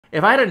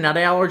If I had a nut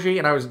allergy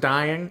and I was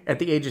dying at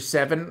the age of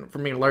 7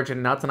 from being allergic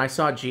to nuts and I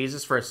saw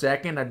Jesus for a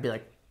second, I'd be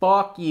like,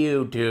 fuck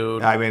you,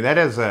 dude. I mean, that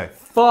is a...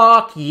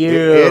 Fuck you.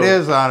 It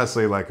is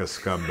honestly like a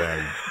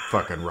scumbag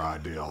fucking raw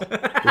deal.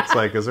 It's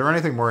like, is there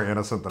anything more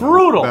innocent than,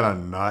 than a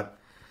nut?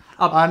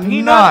 A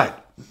peanut?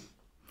 Nut!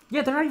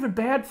 Yeah, they're not even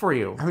bad for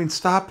you. I mean,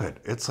 stop it.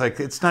 It's like,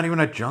 it's not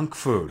even a junk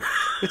food.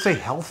 It's a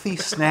healthy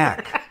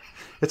snack.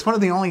 It's one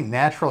of the only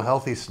natural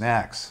healthy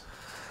snacks.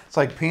 It's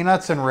like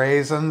peanuts and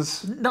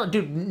raisins. No,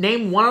 dude,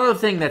 name one other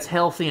thing that's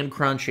healthy and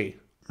crunchy.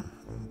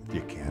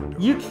 You can't do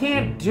it. You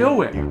can't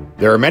do it.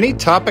 There are many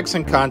topics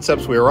and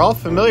concepts we are all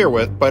familiar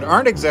with, but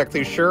aren't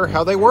exactly sure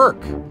how they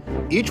work.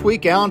 Each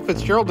week, Alan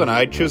Fitzgerald and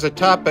I choose a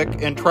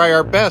topic and try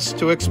our best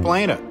to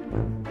explain it.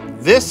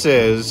 This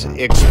is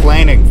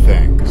Explaining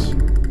Things.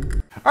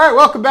 All right,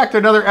 welcome back to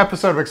another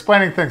episode of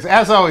Explaining Things.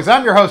 As always,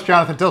 I'm your host,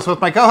 Jonathan Tilson,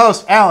 with my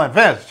co-host, Alan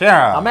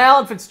Fitzgerald. I'm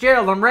Alan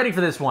Fitzgerald. I'm ready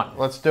for this one.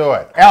 Let's do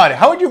it. Alan,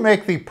 how would you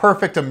make the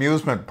perfect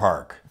amusement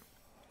park?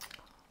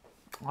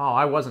 Oh,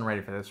 I wasn't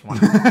ready for this one.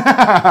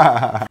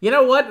 You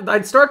know what?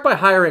 I'd start by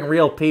hiring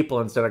real people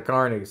instead of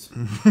carnies.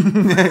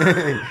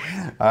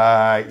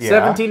 Yeah.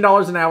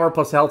 $17 an hour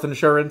plus health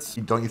insurance.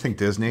 Don't you think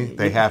Disney?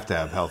 They have to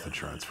have health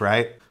insurance,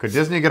 right? Could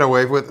Disney get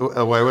away with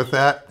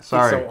that?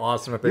 Sorry. It's so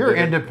awesome if they You're did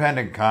it.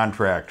 independent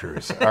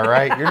contractors, all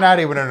right? You're not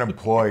even an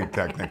employee,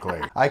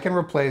 technically. I can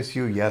replace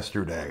you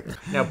yesterday.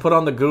 Now put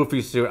on the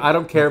Goofy suit. I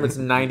don't care if it's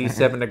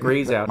 97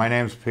 degrees out. My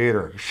name's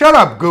Peter. Shut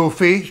up,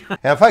 Goofy! And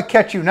if I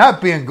catch you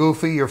not being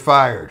goofy, you're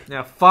fired.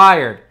 Now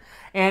fired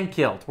and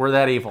killed. We're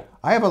that evil.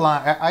 I have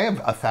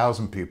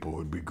 1,000 people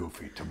who'd be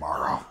goofy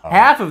tomorrow.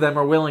 Half of them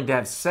are willing to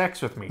have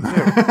sex with me, too.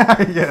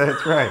 Yeah,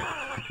 that's right.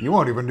 You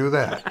won't even do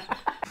that.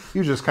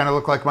 You just kind of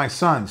look like my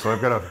son, so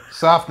I've got a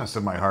softness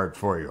in my heart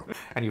for you.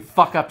 And you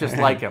fuck up just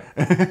like him.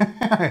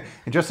 And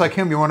just like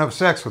him, you want to have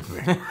sex with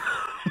me.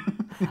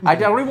 I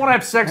don't even want to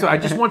have sex with I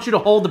just want you to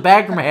hold the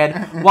bag from my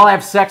head while I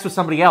have sex with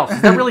somebody else.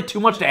 Is that really too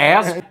much to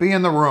ask? Be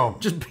in the room.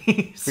 Just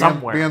be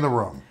somewhere. Be in the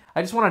room.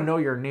 I just want to know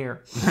you're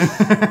near.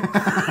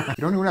 You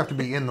don't even have to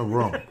be in the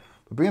room,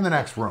 but be in the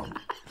next room.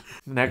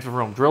 The next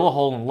room. Drill a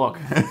hole and look.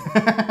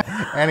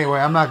 Anyway,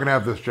 I'm not going to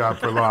have this job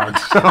for long,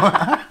 so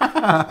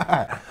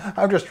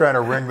I'm just trying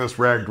to wring this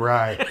rag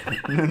dry.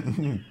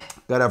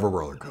 Gotta have a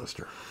roller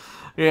coaster.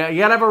 Yeah, you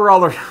gotta have a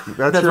roller.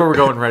 That's where we're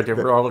going right there.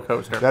 Roller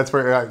coaster. That's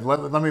where.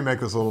 Let me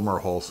make this a little more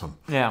wholesome.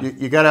 Yeah.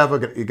 You gotta have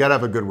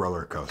a good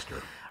roller coaster.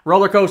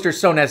 Roller coaster is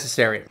so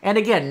necessary. And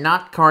again,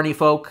 not carny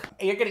folk.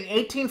 You're getting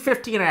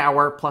 $18.50 an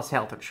hour plus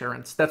health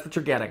insurance. That's what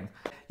you're getting.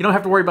 You don't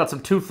have to worry about some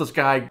toothless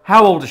guy.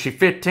 How old is she?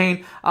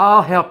 15?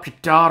 I'll help your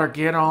daughter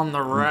get on the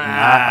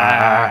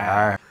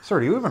ride. Sir,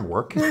 do you even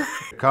work here?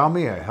 Call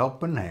me a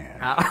helping hand.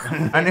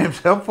 My name's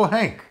Helpful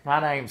Hank. My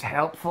name's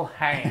Helpful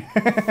Hank.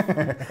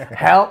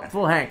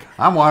 Helpful Hank.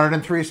 I'm wanted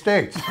in 3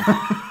 states.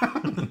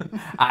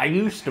 I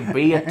used to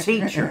be a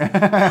teacher.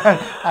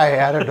 I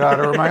had a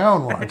daughter of my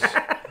own once.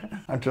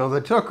 Until they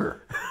took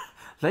her.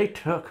 They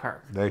took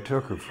her. They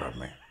took her from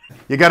me.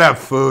 You gotta have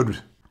food.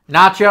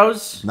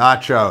 Nachos.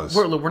 Nachos.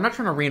 We're not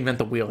trying to reinvent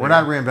the wheel. We're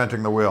not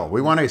reinventing the wheel.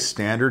 We want a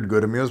standard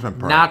good amusement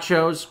park.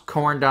 Nachos,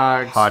 corn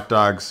dogs, hot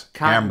dogs,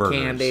 cotton hamburgers.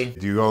 candy.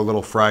 Do you go a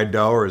little fried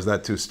dough, or is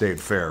that too state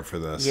fair for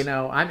this? You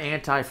know, I'm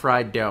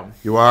anti-fried dough.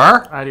 You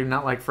are? I do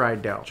not like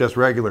fried dough. Just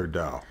regular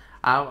dough.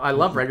 I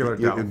love regular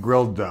dough.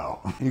 Grilled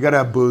dough. You gotta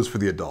have booze for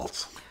the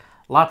adults.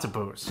 Lots of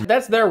booze.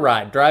 That's their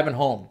ride, driving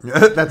home.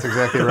 That's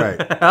exactly right.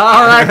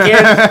 All right,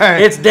 kids.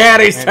 It's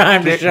Daddy's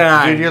time to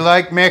shine. Did you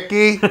like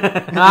Mickey?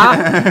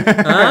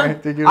 Huh?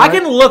 Did you I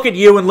can look at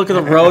you and look at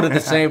the road at the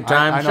same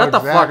time. I know Shut the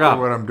exactly fuck up.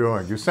 what I'm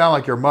doing. You sound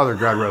like your mother,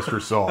 God rest her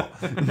soul.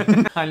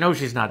 I know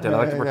she's not dead. I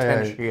like to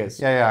pretend she is.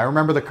 Yeah, I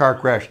remember the car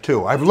crash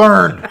too. I've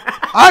learned.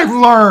 I've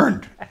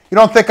learned. You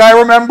don't think I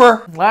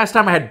remember? Last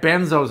time I had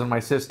benzos in my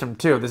system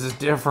too. This is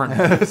different.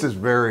 This is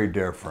very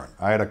different.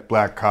 I had a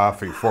black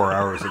coffee 4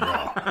 hours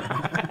ago.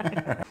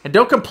 And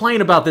don't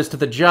complain about this to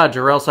the judge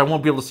or else I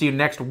won't be able to see you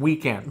next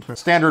weekend.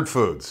 Standard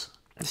foods.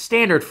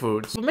 Standard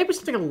foods. Maybe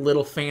something a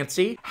little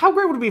fancy. How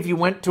great would it be if you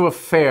went to a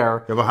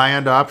fair... You have a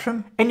high-end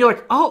option? And you're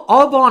like, oh,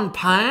 Aubon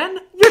Pan?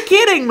 You're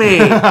kidding me!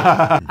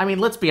 I mean,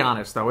 let's be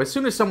honest, though. As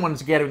soon as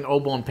someone's getting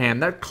Aubon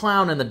Pan, that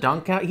clown in the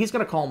dunk out, he's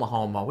going to call him a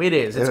homo. It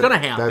is. It's going to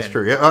happen. That's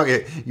true. Yeah,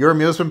 okay. Your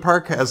amusement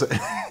park has...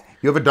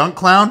 You have a dunk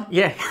clown?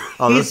 Yeah.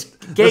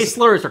 Gay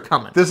slurs are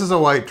coming. This is a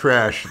white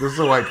trash. This is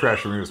a white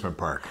trash amusement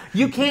park.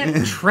 You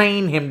can't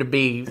train him to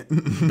be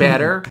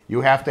better.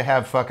 You have to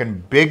have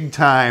fucking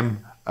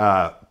big-time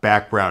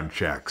background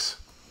checks.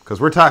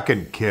 Because we're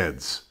talking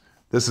kids.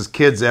 This is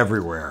kids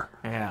everywhere.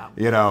 Yeah.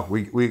 You know,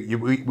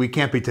 we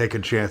can't be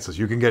taking chances.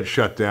 You can get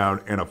shut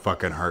down in a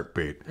fucking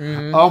heartbeat.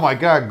 Mm-hmm. Oh my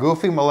God,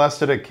 Goofy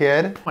molested a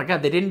kid? Oh my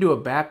God, they didn't do a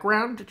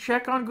background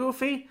check on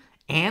Goofy?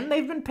 And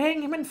they've been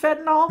paying him in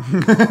fentanyl?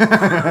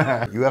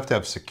 You have to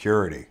have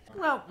security.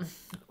 Well,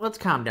 let's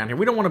calm down here.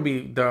 We don't want to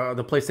be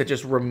the place that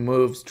just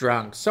removes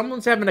drunks.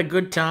 Someone's having a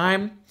good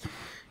time.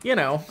 You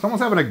know.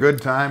 Someone's having a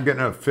good time getting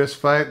in a fist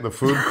fight in the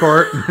food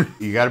court.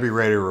 You got to be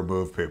ready to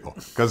remove people.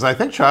 Because I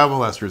think child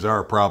molesters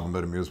are a problem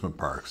at amusement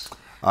parks.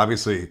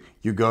 Obviously,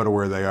 you go to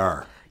where they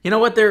are. You know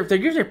what? They're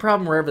usually a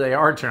problem wherever they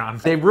are, John.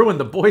 They ruined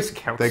the Boy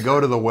Scouts. They go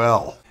to the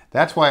well.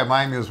 That's why at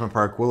my amusement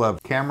park, we'll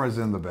have cameras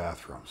in the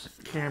bathrooms.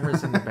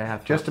 Cameras in the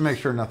bathroom. Just to make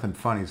sure nothing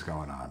funny's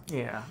going on.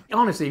 Yeah.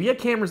 Honestly, if you have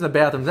cameras in the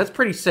bathrooms, that's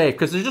pretty safe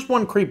because there's just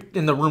one creep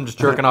in the room just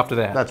jerking off to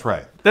that. That's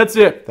right. That's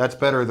it. That's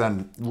better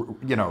than,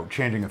 you know,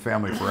 changing a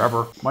family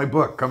forever. My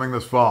book coming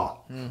this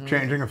fall.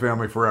 Changing a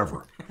family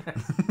forever.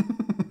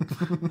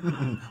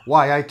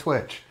 Why I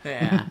twitch.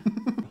 Yeah.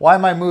 Why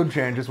my mood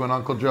changes when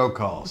Uncle Joe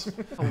calls.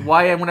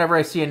 Why whenever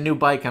I see a new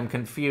bike, I'm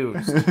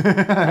confused.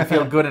 I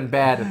feel good and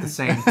bad at the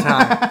same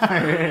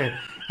time.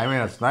 I mean,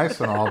 it's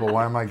nice and all, but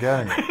why am I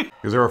getting it?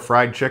 Is there a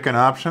fried chicken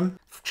option?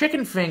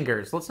 Chicken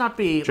fingers. Let's not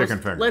be... Chicken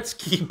fingers. Let's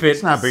keep it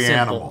Let's not be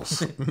simple.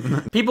 animals.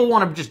 People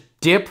want to just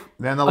dip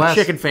Then a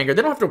chicken finger.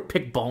 They don't have to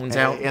pick bones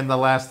out. And the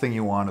last thing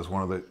you want is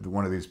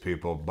one of these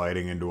people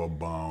biting into a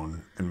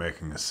bone and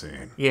making a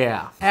scene.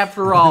 Yeah.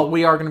 After all,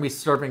 we are going to be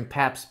serving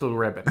Pabst Blue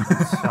Ribbon.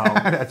 So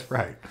That's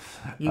right.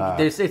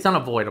 it's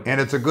unavoidable. And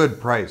it's a good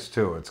price,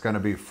 too. It's going to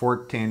be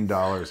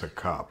 $14 a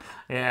cup.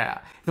 Yeah.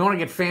 If you want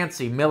to get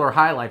fancy, Miller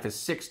High Life is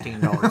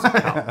 $16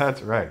 a cup.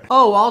 That's right.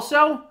 Oh,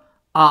 also,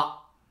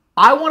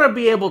 I want to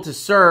be able to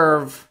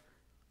serve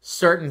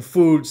certain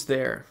foods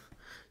there.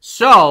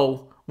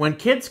 So, when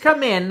kids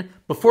come in,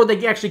 before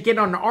they actually get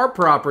on our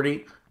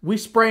property, we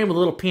spray them with a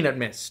little peanut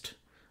mist.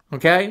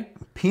 Okay?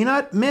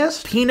 Peanut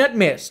mist? Peanut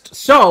mist.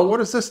 So, What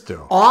does this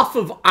do? off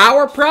of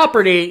our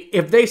property,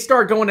 if they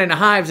start going into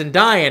hives and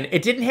dying,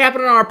 it didn't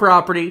happen on our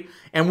property,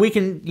 and we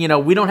can,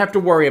 we don't have to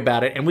worry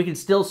about it, and we can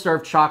still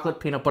serve chocolate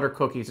peanut butter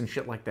cookies and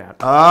shit like that.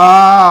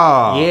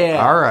 Oh!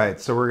 Yeah. All right,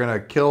 so we're going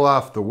to kill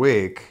off the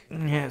week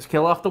Yes,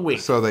 kill off the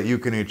week. so that you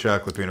can eat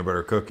chocolate peanut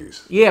butter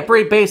cookies. Yeah,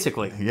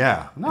 basically.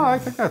 Yeah. No, I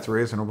think that's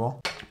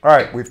reasonable. All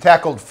right, we've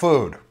tackled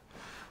food.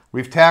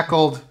 We've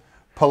tackled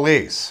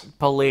police.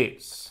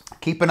 Police.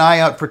 Keep an eye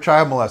out for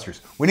child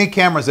molesters. We need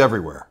cameras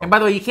everywhere. And by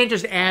the way, you can't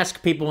just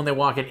ask people when they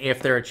walk in if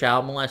they're a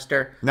child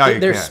molester. No, you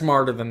They're can't.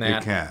 smarter than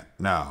that. You can't.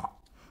 No.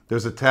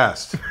 There's a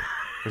test.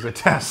 There's a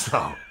test,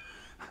 though.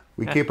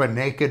 We keep a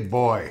naked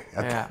boy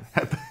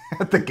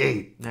at the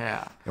gate.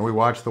 Yeah. And we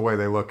watch the way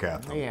they look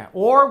at them. Yeah.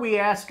 Or we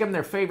ask them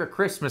their favorite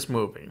Christmas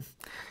movie.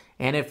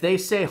 And if they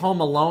say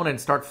Home Alone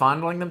and start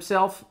fondling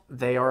themselves,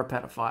 they are a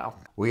pedophile.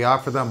 We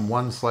offer them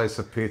one slice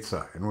of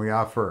pizza, and we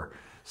offer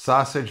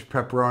sausage,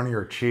 pepperoni,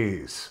 or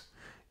cheese.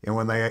 And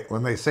when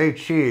they say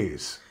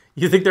cheese,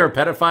 You think they're a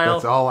pedophile?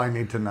 that's all I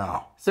need to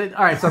know. So,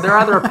 all right, so they're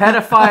either a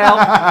pedophile,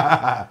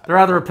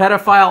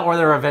 or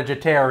they're a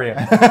vegetarian.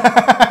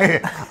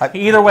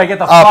 Either way, get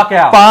the fuck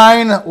out.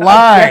 Fine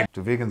line.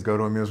 Do vegans go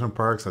to amusement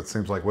parks? That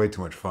seems like way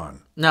too much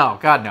fun. No,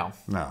 God, no.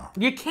 No.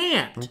 You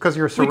can't. Because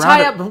you're We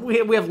tie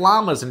surrounded. up. We have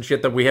llamas and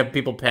shit that we have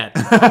people pet.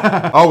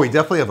 Oh, we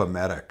definitely have a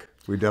medic.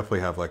 We definitely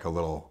have like a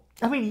little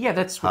I mean, yeah,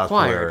 that's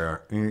hospital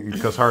required. area.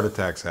 Because heart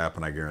attacks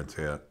happen, I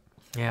guarantee it.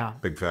 Yeah.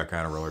 Big fat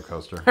kind of roller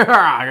coaster.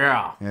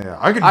 Yeah. Yeah,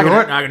 I can do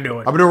it. I can do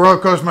it. I've been doing roller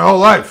coasters my whole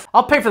life.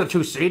 I'll pay for the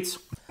 2 seats.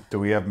 Do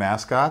we have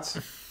mascots?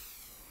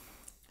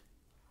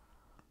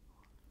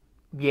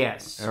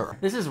 Yes.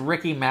 This is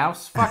Ricky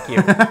Mouse. Fuck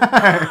you.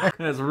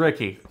 That's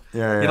Ricky.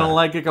 Yeah. You don't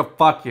like it? Go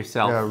fuck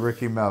yourself. Yeah,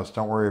 Ricky Mouse.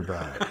 Don't worry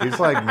about it. He's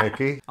like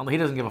Mickey. He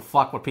doesn't give a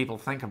fuck what people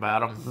think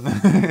about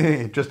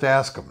him. Just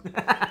ask him.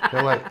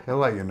 He'll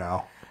let you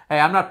know. Hey,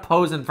 I'm not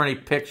posing for any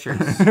pictures.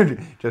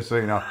 Just so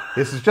you know,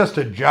 this is just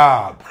a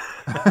job.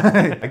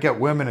 I get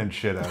women and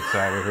shit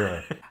outside of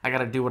here. I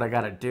gotta do what I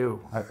gotta do.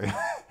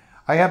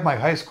 I had my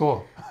high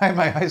school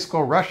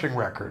rushing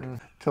record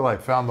till I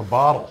found the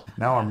bottle.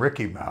 Now I'm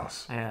Ricky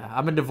Mouse. Yeah,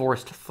 I've been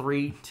divorced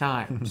 3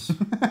 times.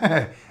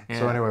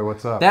 So anyway,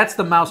 what's up? That's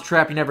the mouse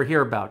trap you never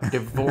hear about.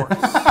 Divorce.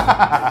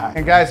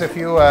 And guys, if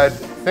you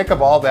think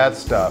of all that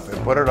stuff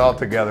and put it all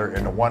together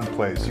into one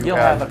place, You'll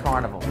have a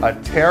carnival. a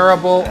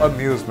terrible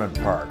amusement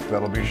park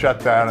that'll be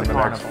shut down in the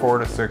next carnival. 4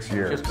 to 6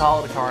 years. Just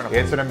call it a carnival.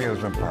 It's an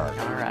amusement park.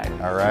 All right.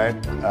 All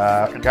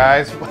right.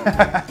 Guys,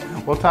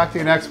 we'll talk to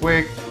you next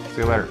week.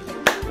 See you later.